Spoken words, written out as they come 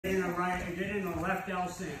right, and get in the left L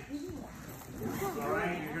stance. All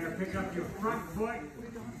right, you're going to pick up your front foot,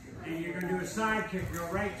 and you're going to do a side kick. Go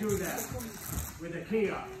right through that with the key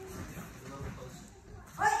up.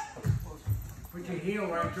 Put your heel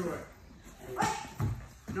right through it.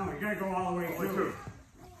 No, you got to go all the way through.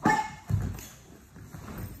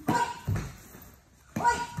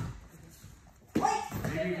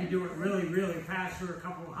 Maybe you can do it really, really fast for a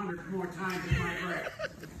couple hundred more times in my break.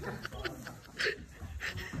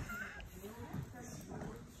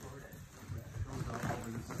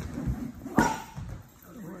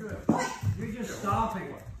 You're just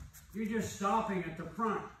stopping. You're just stopping at the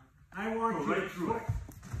front. I want you to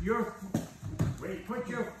put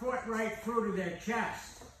your foot right through to their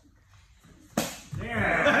chest.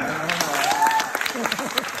 There.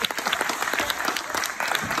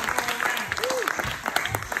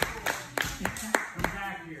 Come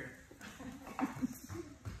back here.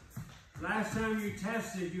 Last time you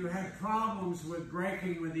tested, you had problems with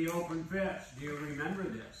breaking with the open fist. Do you remember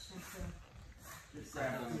this?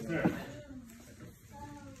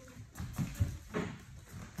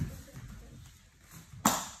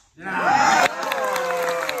 Yeah.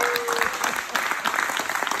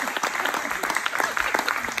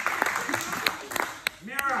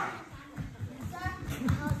 Mira.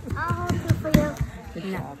 I'll hold it for you.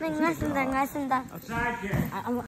 Side kick.